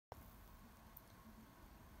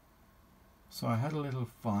So I had a little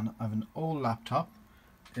fun. I have an old laptop.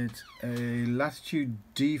 It's a Latitude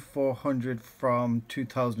D400 from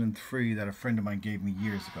 2003 that a friend of mine gave me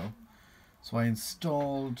years ago. So I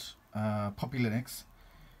installed Puppy Linux,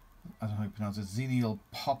 I don't know how you pronounce it,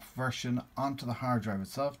 Xenialpup version onto the hard drive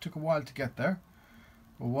itself. Took a while to get there,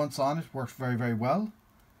 but once on it, worked very, very well.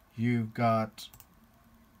 You've got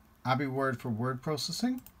Abiword for word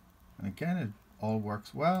processing, and again, it all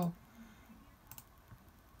works well.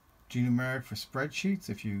 Gnumeric for spreadsheets,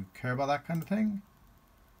 if you care about that kind of thing.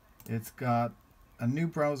 It's got a new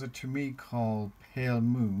browser to me called Pale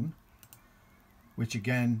Moon, which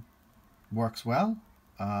again works well.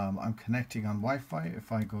 I'm connecting on Wi-Fi.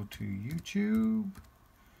 If I go to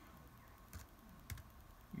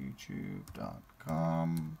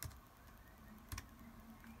youtube.com,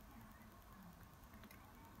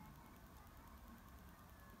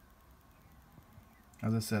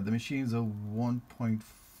 as I said, the machine's a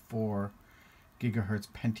 1.4 gigahertz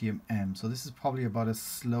Pentium M, so this is probably about as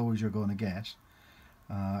slow as you're going to get.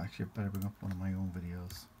 Actually, I better bring up one of my own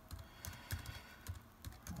videos,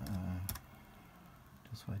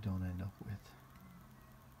 just so I don't end up with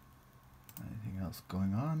anything else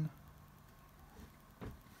going on.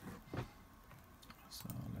 So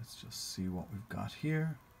let's just see what we've got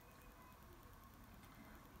here.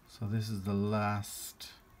 So this is the last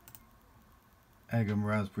Eggum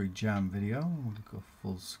Raspberry Jam video. We'll go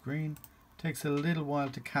full screen. Takes a little while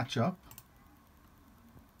to catch up,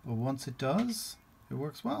 but once it does, it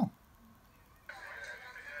works well.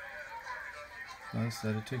 So as I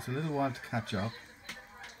said, it takes a little while to catch up,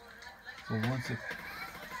 but once it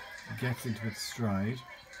gets into its stride,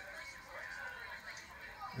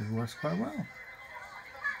 it works quite well.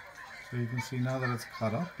 So you can see now that it's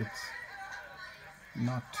caught up, it's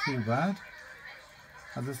not too bad.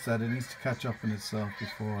 As I said, it needs to catch up in itself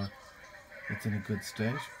before it's in a good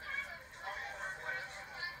state.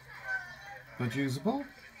 But usable.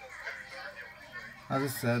 As I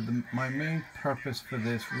said, my main purpose for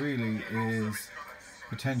this really is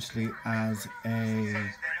potentially as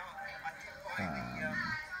a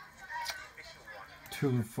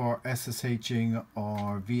tool for SSHing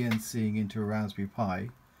or VNCing into a Raspberry Pi.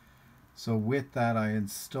 So with that, I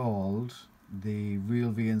installed the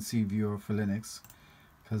RealVNC viewer for Linux,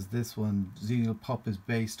 because this one, Xenialpup, is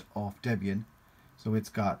based off Debian, so it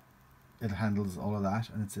handles all of that,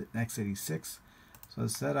 and it's an x86. So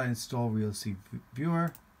as I said, I install RealVNC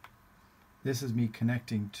viewer. This is me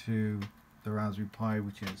connecting to the Raspberry Pi,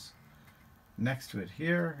 which is next to it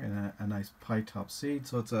here in a nice Pi top seed.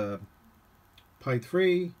 So it's a Pi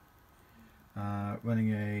 3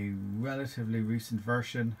 running a relatively recent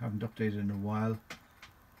version, haven't updated in a while.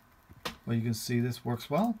 Well, you can see this works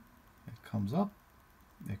well. It comes up,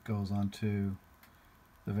 it goes on to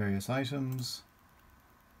the various items.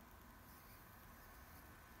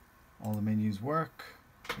 All the menus work.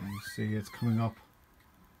 And you see it's coming up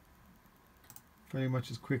pretty much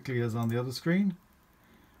as quickly as on the other screen.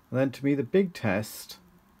 And then to me, the big test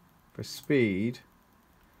for speed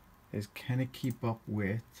is, can it keep up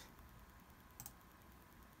with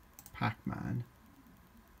Pac Man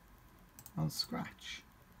on Scratch?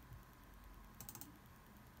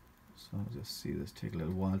 So I'll just see this take a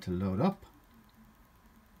little while to load up.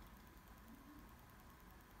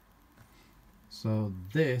 So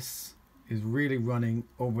this is really running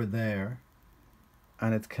over there,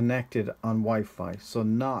 and it's connected on Wi-Fi. So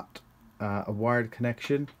not a wired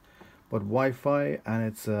connection, but Wi-Fi, and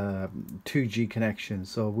it's a 2G connection.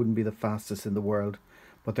 So it wouldn't be the fastest in the world,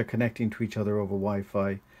 but they're connecting to each other over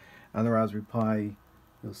Wi-Fi. And the Raspberry Pi,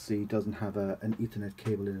 you'll see, doesn't have an Ethernet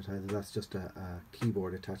cable in it either. That's just a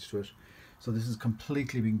keyboard attached to it. So this is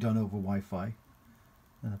completely being done over Wi-Fi.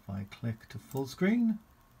 And if I click to full screen,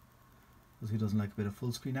 because he doesn't like a bit of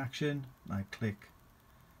full screen action, I click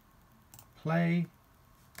play,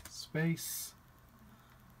 space.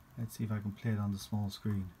 Let's see if I can play it on the small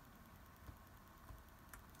screen.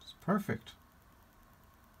 It's perfect.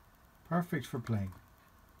 Perfect for playing.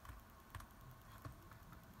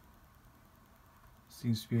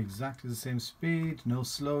 Seems to be exactly the same speed, no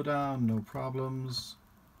slowdown, no problems.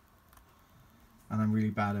 And I'm really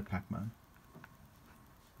bad at Pac Man.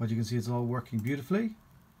 But you can see it's all working beautifully.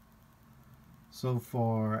 So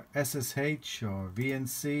for SSH or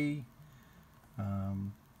VNC,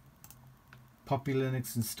 Puppy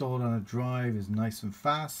Linux installed on a drive is nice and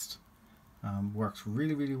fast. Works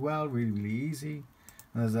really, really well, really, really easy.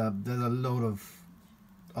 And there's a load of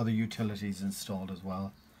other utilities installed as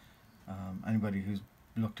well. Anybody who's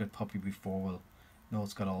looked at Puppy before will know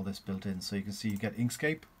it's got all this built in. So you can see you get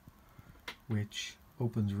Inkscape, which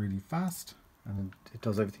opens really fast, and it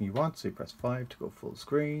does everything you want. So you press 5 to go full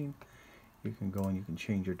screen. You can go and you can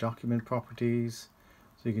change your document properties,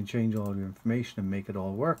 so you can change all your information and make it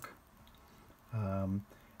all work.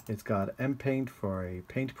 It's got M Paint for a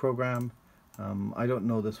paint program. I don't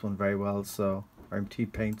know this one very well, so or MT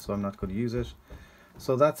Paint, so I'm not going to use it.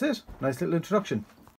 So that's it. Nice little introduction.